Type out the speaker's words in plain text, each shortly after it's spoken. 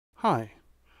Hi,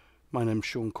 my name's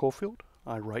Sean Caulfield.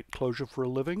 I write Clojure for a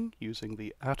living using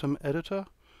the Atom editor,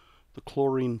 the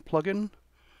Chlorine plugin,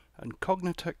 and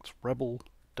Cognitect's Rebel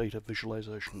data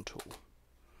visualization tool.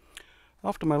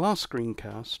 After my last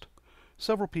screencast,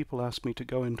 several people asked me to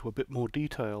go into a bit more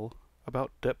detail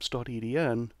about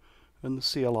deps.edn and the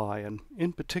CLI, and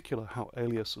in particular how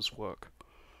aliases work.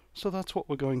 So that's what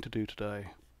we're going to do today.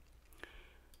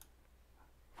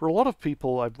 For a lot of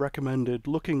people, I've recommended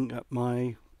looking at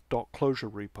my .clojure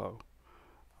repo.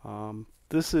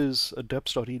 This is a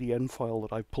deps.edn file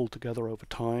that I've pulled together over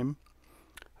time.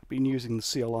 I've been using the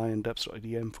CLI and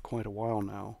deps.edn for quite a while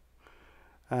now.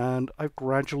 And I've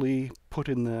gradually put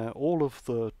in there all of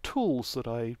the tools that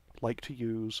I like to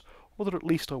use, or that at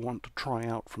least I want to try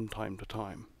out from time to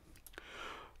time.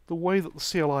 The way that the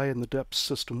CLI and the deps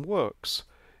system works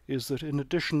is that in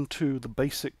addition to the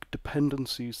basic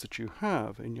dependencies that you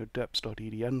have in your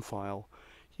deps.edn file,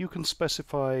 you can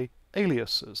specify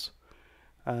aliases,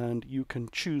 and you can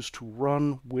choose to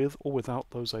run with or without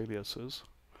those aliases.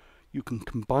 You can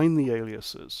combine the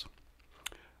aliases,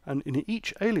 and in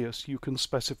each alias you can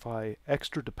specify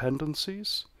extra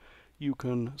dependencies. You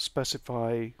can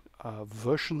specify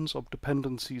versions of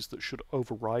dependencies that should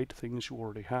override things you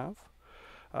already have.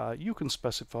 You can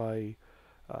specify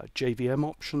JVM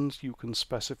options. You can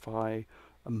specify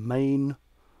a main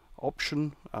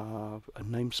option, a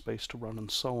namespace to run, and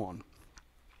so on.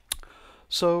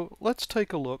 So let's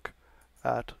take a look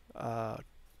at a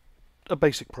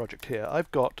basic project here.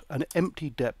 I've got an empty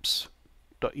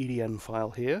deps.edn file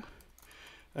here,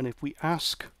 and if we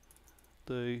ask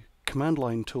the command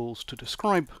line tools to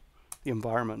describe the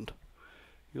environment,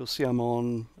 you'll see I'm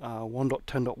on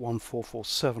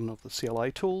 1.10.1447 of the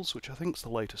CLI tools, which I think is the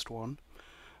latest one.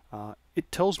 It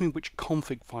tells me which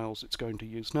config files it's going to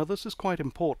use. Now this is quite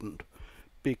important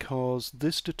because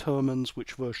this determines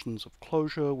which versions of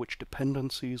Clojure, which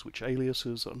dependencies, which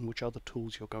aliases, and which other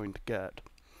tools you're going to get.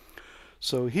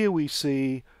 So here we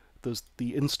see there's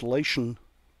the installation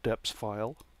deps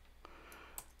file,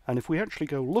 and if we actually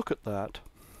go look at that,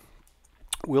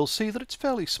 we'll see that it's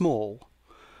fairly small,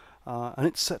 and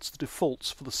it sets the defaults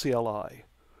for the CLI.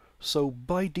 So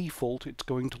by default it's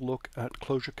going to look at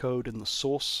Clojure code in the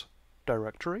source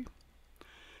directory.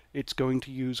 It's going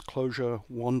to use Clojure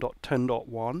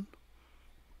 1.10.1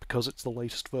 because it's the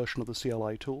latest version of the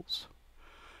CLI tools.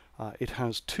 It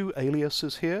has two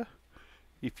aliases here.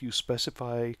 If you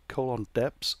specify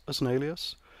 :deps as an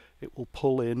alias, it will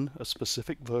pull in a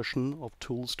specific version of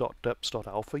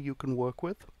tools.deps.alpha you can work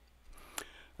with.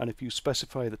 And if you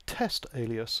specify the test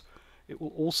alias, it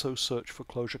will also search for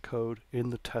Clojure code in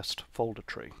the test folder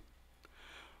tree.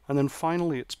 And then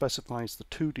finally it specifies the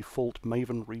two default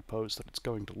Maven repos that it's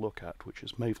going to look at, which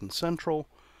is Maven Central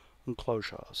and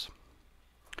Clojures.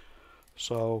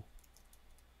 So,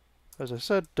 as I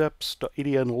said,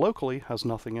 deps.edn locally has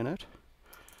nothing in it.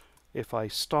 If I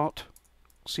start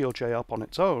CLJ up on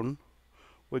its own,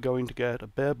 we're going to get a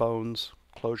bare bones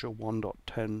Clojure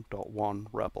 1.10.1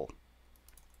 REBEL.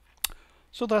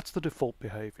 So that's the default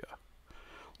behavior.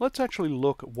 Let's actually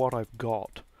look at what I've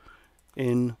got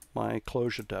in my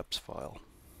Clojure deps file.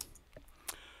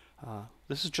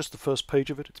 This is just the first page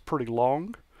of it. It's pretty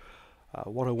long.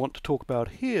 What I want to talk about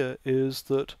here is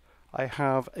that I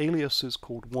have aliases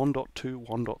called 1.2,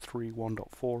 1.3,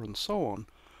 1.4, and so on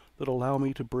that allow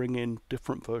me to bring in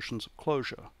different versions of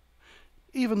Clojure.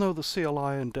 Even though the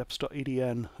CLI and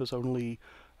deps.edn has only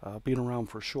been around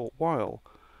for a short while,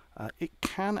 it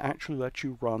can actually let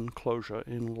you run Clojure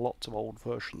in lots of old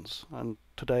versions. And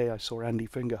today I saw Andy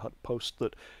Fingerhut post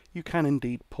that you can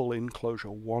indeed pull in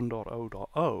Clojure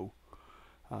 1.0.0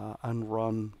 and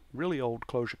run really old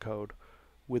Clojure code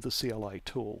with the CLI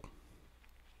tool.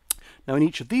 Now in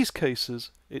each of these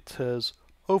cases it says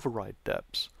override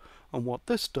deps, and what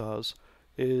this does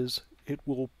is it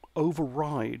will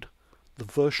override the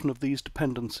version of these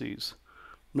dependencies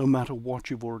no matter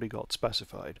what you've already got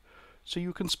specified. So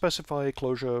you can specify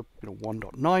Clojure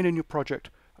 1.9 in your project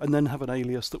and then have an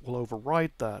alias that will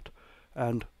override that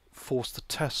and force the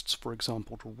tests, for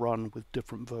example, to run with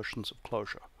different versions of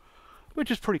Clojure, which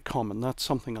is pretty common. That's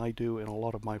something I do in a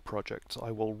lot of my projects.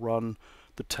 I will run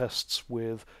the tests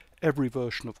with every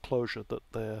version of Clojure that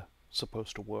they're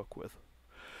supposed to work with.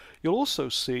 You'll also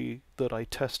see that I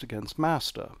test against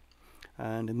master,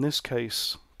 and in this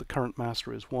case the current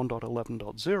master is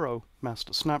 1.11.0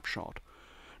 master snapshot.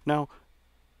 Now,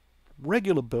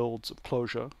 regular builds of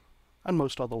Clojure, and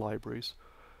most other libraries,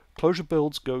 Clojure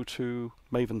builds go to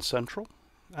Maven Central,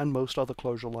 and most other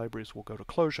Clojure libraries will go to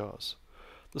Clojures.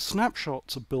 The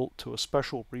snapshots are built to a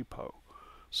special repo,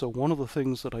 so one of the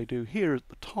things that I do here at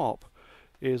the top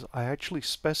is I actually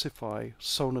specify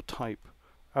Sonatype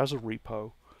as a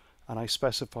repo, and I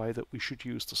specify that we should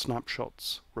use the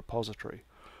snapshots repository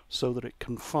so that it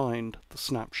can find the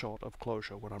snapshot of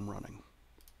Clojure when I'm running.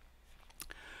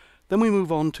 Then we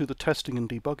move on to the testing and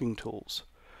debugging tools.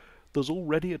 There's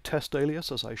already a test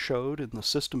alias, as I showed in the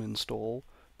system install,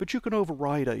 but you can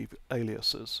override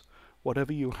aliases.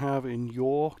 Whatever you have in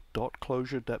your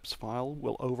 .clojure deps file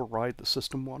will override the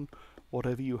system one.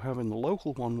 Whatever you have in the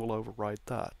local one will override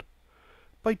that.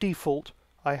 By default,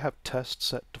 I have test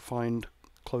set to find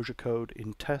Clojure code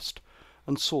in test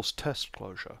and source test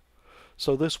Clojure.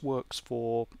 So this works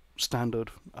for standard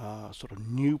sort of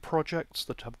new projects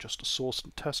that have just a source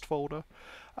and test folder,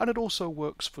 and it also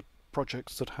works for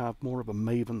projects that have more of a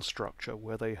Maven structure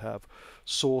where they have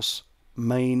source,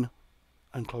 main,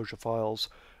 and Clojure files,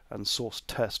 and source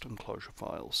test and Clojure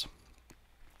files.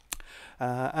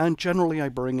 And generally I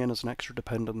bring in as an extra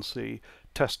dependency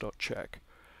test.check.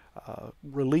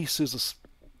 Release is a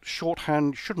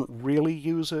shorthand, you shouldn't really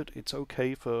use it, it's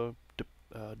okay for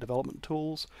development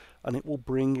tools, and it will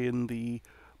bring in the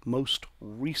most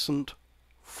recent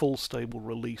full stable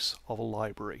release of a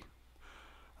library.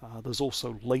 There's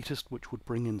also latest, which would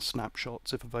bring in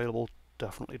snapshots if available.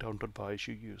 Definitely don't advise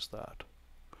you use that.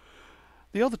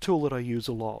 The other tool that I use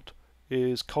a lot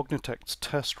is Cognitect's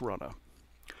test runner.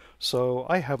 So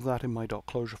I have that in my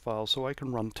 .clojure file so I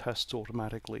can run tests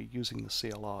automatically using the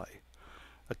CLI.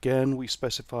 Again, we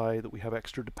specify that we have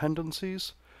extra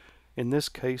dependencies, in this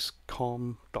case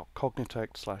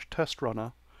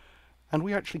com.cognitect/testrunner, and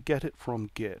we actually get it from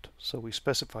Git. So we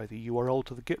specify the URL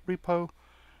to the Git repo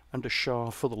and a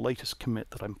SHA for the latest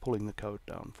commit that I'm pulling the code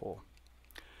down for.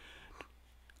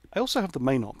 I also have the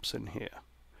main ops in here,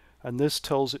 and this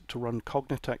tells it to run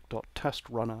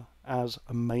cognitect.testrunner as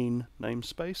a main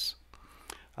namespace,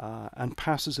 and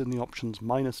passes in the options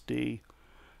 -d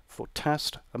for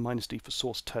test and -d for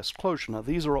source test Clojure. Now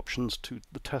these are options to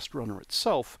the test runner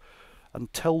itself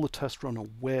and tell the test runner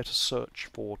where to search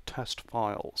for test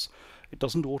files. It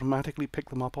doesn't automatically pick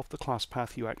them up off the class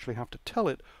path, you actually have to tell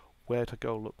it where to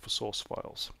go look for source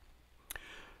files.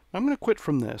 Now I'm going to quit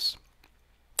from this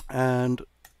and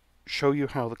show you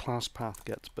how the class path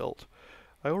gets built.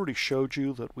 I already showed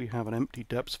you that we have an empty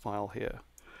deps file here.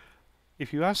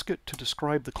 If you ask it to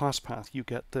describe the class path, you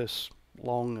get this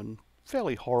long and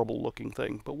fairly horrible looking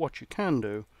thing, but what you can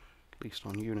do, at least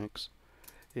on Unix,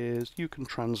 is you can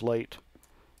translate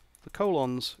the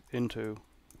colons into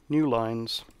new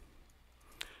lines,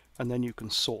 and then you can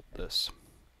sort this.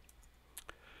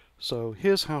 So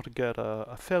here's how to get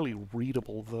a fairly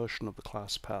readable version of the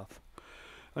class path.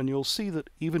 And you'll see that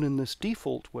even in this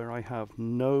default where I have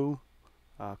no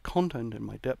content in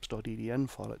my deps.edn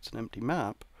file, it's an empty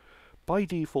map, by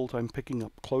default I'm picking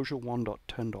up Clojure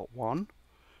 1.10.1.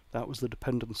 That was the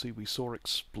dependency we saw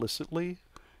explicitly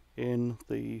in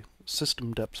the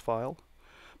system deps file,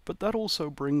 but that also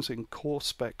brings in core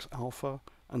specs alpha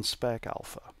and spec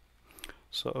alpha.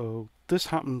 So this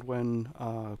happened when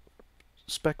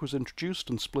spec was introduced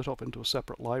and split off into a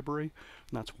separate library,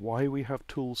 and that's why we have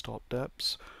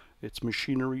tools.deps. It's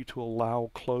machinery to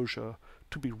allow Clojure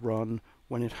to be run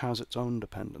when it has its own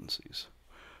dependencies.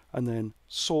 And then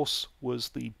source was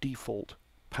the default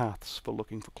paths for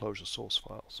looking for Clojure source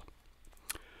files.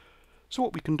 So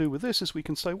what we can do with this is we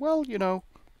can say, well, you know,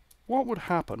 what would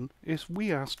happen if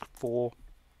we asked for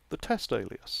the test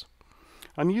alias?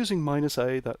 I'm using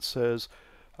 -a that says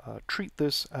treat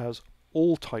this as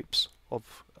all types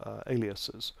of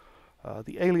aliases.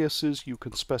 The aliases, you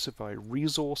can specify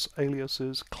resource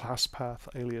aliases, class path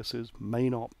aliases,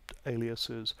 main opt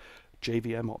aliases,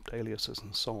 JVM opt aliases,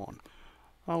 and so on.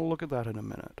 I'll look at that in a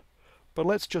minute. But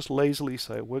let's just lazily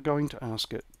say we're going to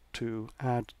ask it to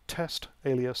add test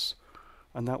alias,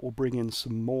 and that will bring in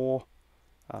some more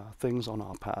things on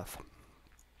our path.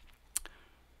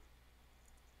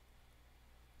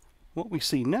 What we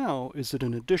see now is that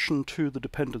in addition to the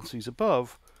dependencies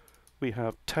above, we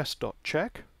have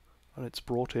test.check, and it's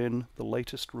brought in the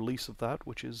latest release of that,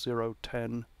 which is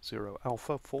 0.10.0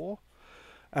 alpha 4,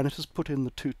 and it has put in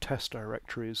the two test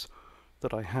directories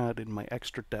that I had in my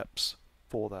extra deps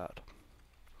for that.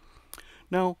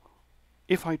 Now,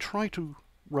 if I try to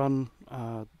run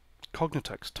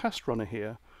Cognitect's test runner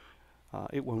here,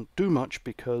 it won't do much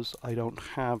because I don't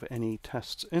have any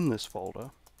tests in this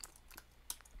folder.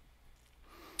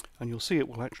 And you'll see it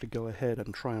will actually go ahead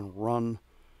and try and run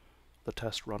the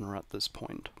test runner at this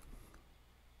point.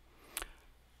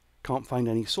 Can't find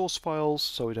any source files,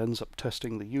 so it ends up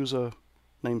testing the user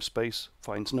namespace,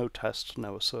 finds no tests,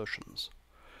 no assertions.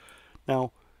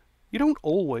 Now, you don't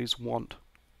always want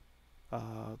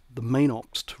the main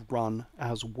ops to run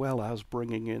as well as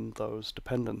bringing in those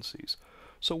dependencies.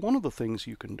 So one of the things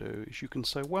you can do is you can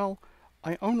say, well,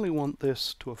 I only want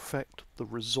this to affect the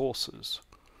resources.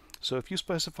 So if you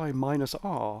specify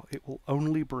 -r, it will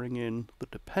only bring in the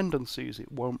dependencies,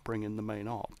 it won't bring in the main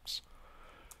ops.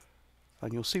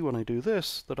 And you'll see when I do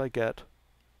this that I get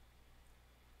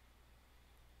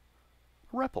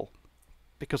a REPL,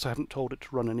 because I haven't told it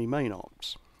to run any main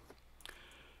ops.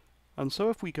 And so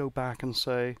if we go back and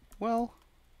say, well,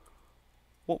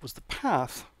 what was the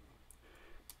path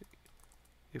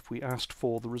if we asked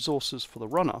for the resources for the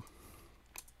runner?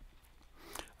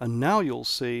 And now you'll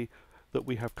see that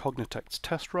we have Cognitect's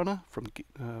test runner from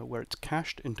where it's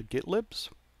cached into gitlibs.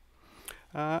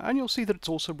 And you'll see that it's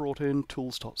also brought in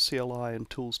tools.cli and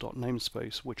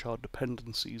tools.namespace, which are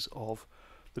dependencies of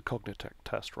the Cognitect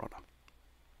test runner.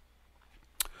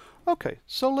 Okay,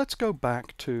 so let's go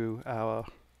back to our,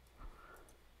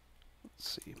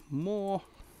 let's see, more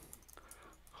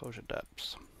Clojure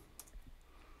deps.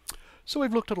 So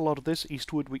we've looked at a lot of this.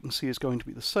 Eastwood we can see is going to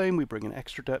be the same. We bring in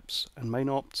extra deps and main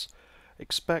ops.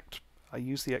 Expect, I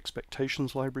use the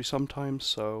expectations library sometimes,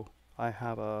 so I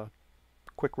have a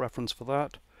quick reference for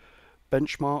that.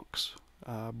 Benchmarks,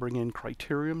 bring in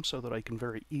criterium so that I can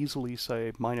very easily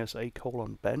say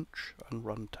 -a:bench and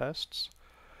run tests.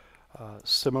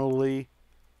 Similarly,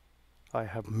 I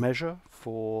have measure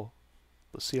for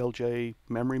the CLJ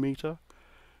memory meter,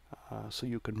 so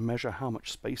you can measure how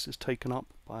much space is taken up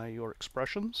by your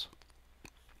expressions.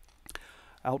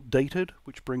 Outdated,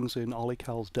 which brings in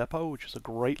olical's depot, which is a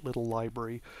great little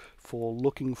library for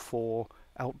looking for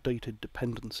outdated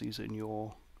dependencies in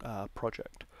your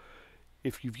project.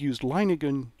 If you've used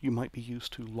Lineagen, you might be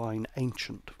used to line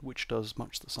ancient, which does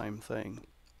much the same thing.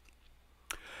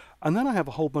 And then I have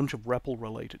a whole bunch of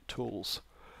REPL-related tools.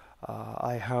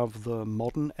 I have the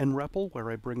modern nREPL,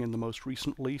 where I bring in the most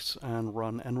recent release and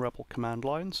run nREPL command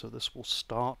line. So this will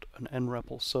start an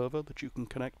nREPL server that you can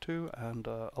connect to and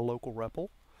a local REPL.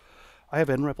 I have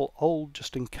nREPL old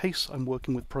just in case I'm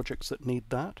working with projects that need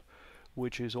that,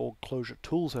 which is all Clojure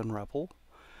Tools nREPL.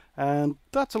 And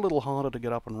that's a little harder to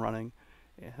get up and running.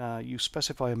 You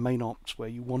specify a main ops where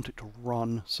you want it to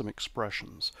run some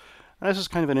expressions. And this is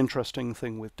kind of an interesting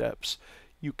thing with deps.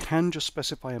 You can just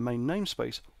specify a main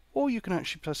namespace, or you can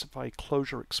actually specify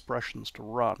Clojure expressions to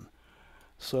run.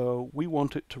 So we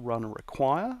want it to run a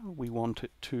require, we want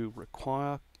it to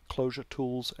require Clojure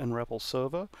Tools nREPL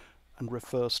server and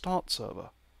refer start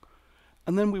server.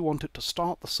 And then we want it to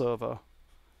start the server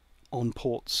on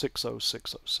port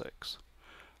 60606.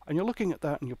 And you're looking at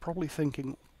that and you're probably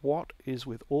thinking, what is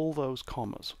with all those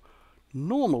commas?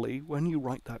 Normally, when you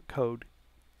write that code,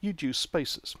 you'd use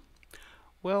spaces.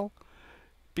 Well,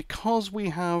 because we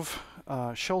have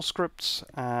shell scripts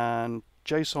and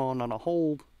JSON and a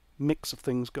whole mix of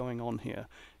things going on here,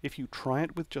 if you try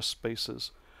it with just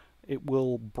spaces, it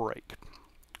will break.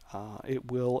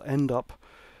 It will end up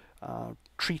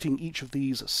treating each of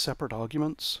these as separate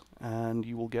arguments, and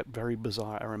you will get very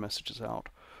bizarre error messages out.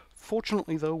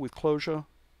 Fortunately, though, with Clojure,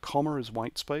 comma is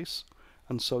white space,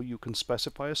 and so you can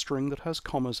specify a string that has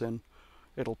commas in.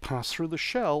 It'll pass through the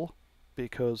shell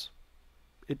because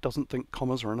it doesn't think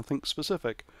commas are anything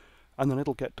specific, and then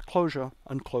it'll get to Clojure,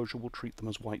 and Clojure will treat them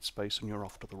as white space, and you're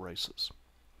off to the races.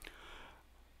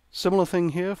 Similar thing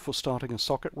here for starting a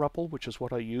socket REPL, which is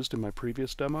what I used in my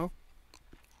previous demo.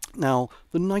 Now,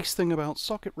 the nice thing about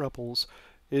socket REPLs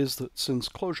is that since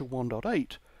Clojure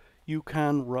 1.8, you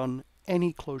can run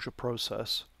any Clojure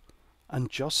process and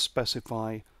just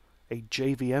specify a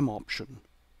JVM option,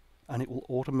 and it will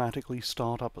automatically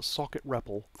start up a socket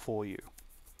REPL for you.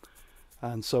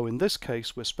 And so in this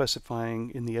case, we're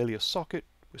specifying in the alias socket,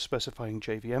 we're specifying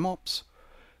JVM ops,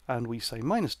 and we say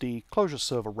 -d Clojure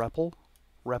server REPL.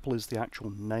 REPL is the actual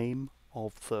name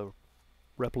of the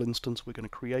REPL instance we're going to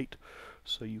create.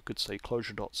 So you could say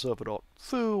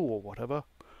clojure.server.thu or whatever.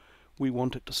 We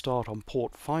want it to start on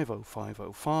port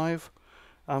 50505,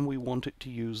 and we want it to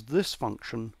use this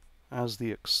function as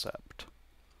the accept.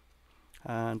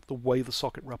 And the way the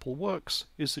socket REPL works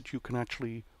is that you can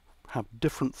actually have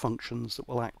different functions that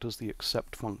will act as the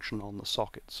accept function on the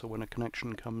socket. So when a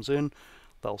connection comes in,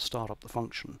 they'll start up the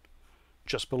function.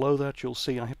 Just below that, you'll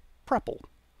see I have prepl,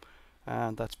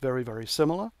 and that's very, very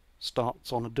similar.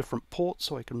 Starts on a different port,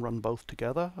 so I can run both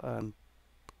together, and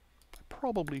I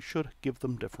probably should give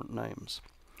them different names.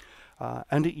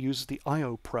 And it uses the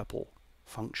io_prepl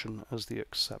function as the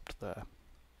accept there.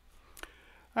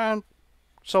 And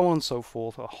so on and so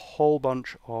forth, a whole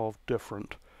bunch of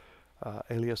different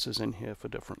aliases in here for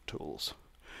different tools.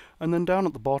 And then down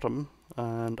at the bottom,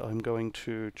 and I'm going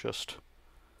to just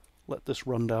let this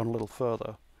run down a little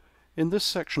further, In this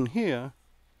section here,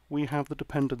 we have the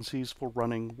dependencies for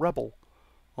running Rebel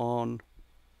on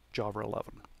Java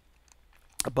 11.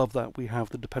 Above that, we have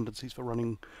the dependencies for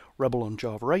running Rebel on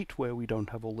Java 8, where we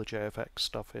don't have all the JFX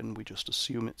stuff in, we just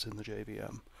assume it's in the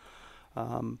JVM.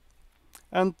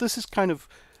 And this is kind of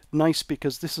nice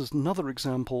because this is another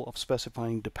example of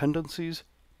specifying dependencies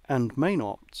and main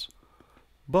opts.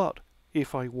 But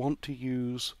if I want to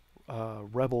use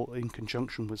Rebel in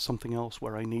conjunction with something else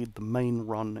where I need the main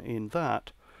run in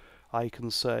that, I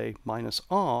can say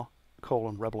 -r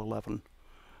colon Rebel 11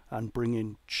 and bring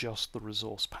in just the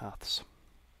resource paths.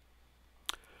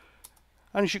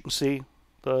 And as you can see,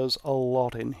 there's a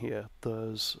lot in here.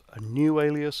 There's a new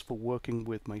alias for working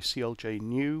with my CLJ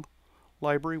new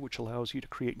library, which allows you to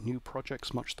create new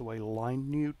projects much the way line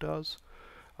new does.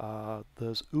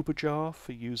 There's uberjar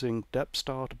for using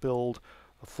deps.edn to build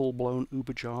a full-blown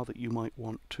uberjar that you might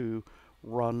want to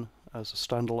run as a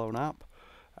standalone app,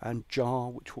 and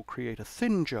jar, which will create a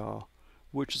thin jar,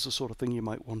 which is the sort of thing you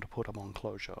might want to put among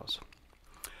Clojures.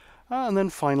 And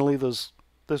then finally, there's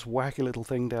this wacky little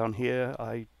thing down here.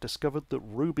 I discovered that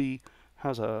Ruby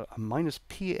has a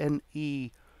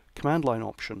 -pne command line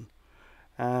option,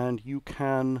 and you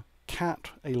can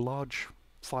cat a large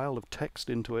file of text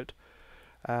into it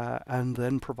and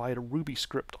then provide a Ruby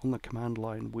script on the command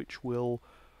line which will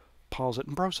parse it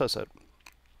and process it.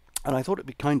 And I thought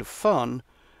it'd be kind of fun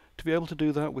to be able to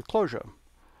do that with Clojure.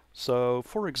 So,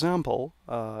 for example,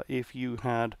 if you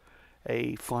had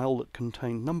a file that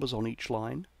contained numbers on each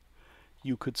line,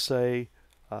 you could say,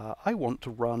 I want to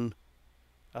run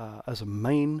as a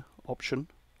main option,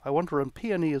 I want to run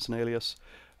pne as an alias,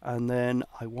 and then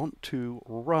I want to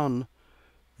run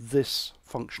this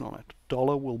function on it.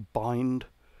 Dollar will bind,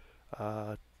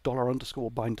 $_ will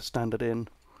bind to standard in,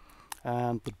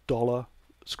 and the dollar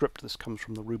script, this comes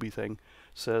from the Ruby thing,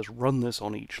 says run this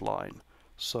on each line.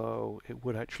 So it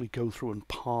would actually go through and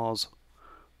parse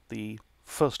the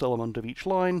first element of each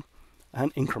line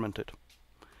and increment it.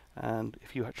 And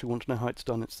if you actually want to know how it's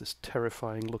done, it's this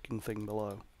terrifying looking thing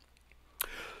below.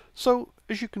 So,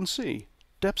 as you can see,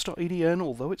 deps.edn,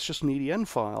 although it's just an EDN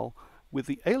file, with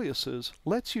the aliases,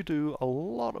 lets you do a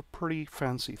lot of pretty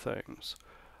fancy things.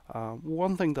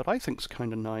 One thing that I think is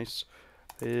kind of nice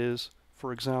is,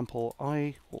 for example,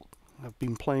 I have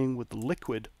been playing with the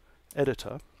Liquid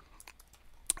editor,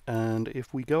 and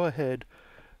if we go ahead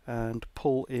and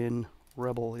pull in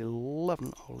Rebel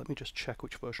 11, oh, let me just check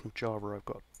which version of Java I've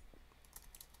got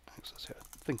access here.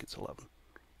 I think it's 11.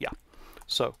 Yeah.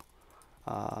 So,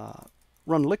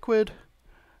 run Liquid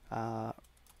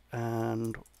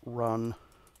and run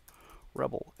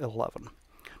Rebel 11.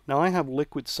 Now I have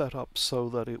Liquid set up so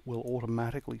that it will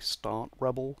automatically start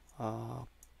Rebel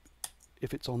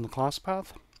if it's on the class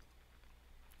path.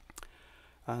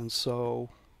 And so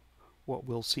what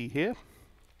we'll see here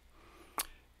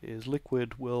is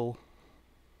Liquid will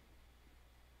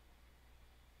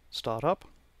start up.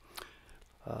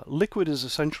 Liquid is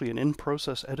essentially an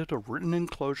in-process editor written in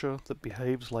Clojure that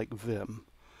behaves like Vim,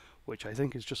 which I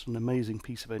think is just an amazing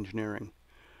piece of engineering.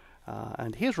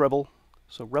 And here's Rebel.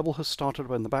 So Rebel has started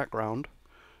up in the background.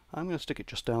 I'm going to stick it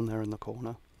just down there in the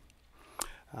corner.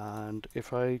 And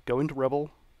if I go into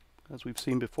Rebel, as we've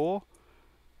seen before,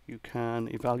 you can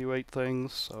evaluate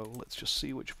things. So let's just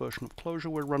see which version of Clojure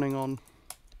we're running on.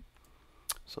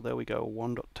 So there we go,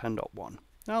 1.10.1.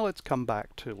 Now let's come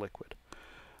back to Liquid.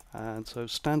 And so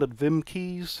standard Vim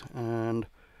keys, and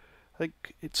I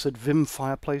think it said Vim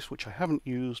Fireplace, which I haven't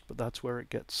used, but that's where it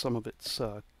gets some of its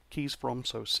keys from.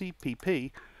 So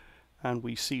CPP, and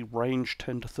we see range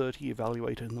 10 to 30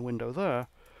 evaluated in the window there,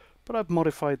 but I've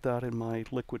modified that in my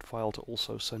Liquid file to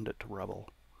also send it to Rebel.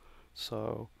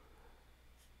 So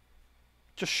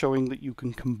just showing that you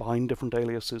can combine different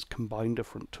aliases, combine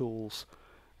different tools,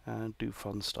 and do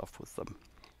fun stuff with them.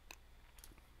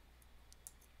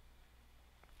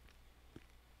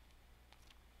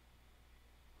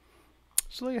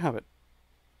 So there you have it.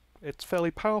 It's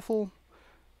fairly powerful.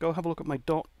 Go have a look at my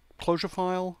 .clojure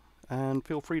file, and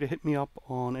feel free to hit me up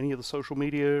on any of the social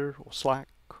media, or Slack,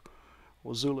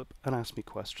 or Zulip, and ask me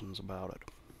questions about it.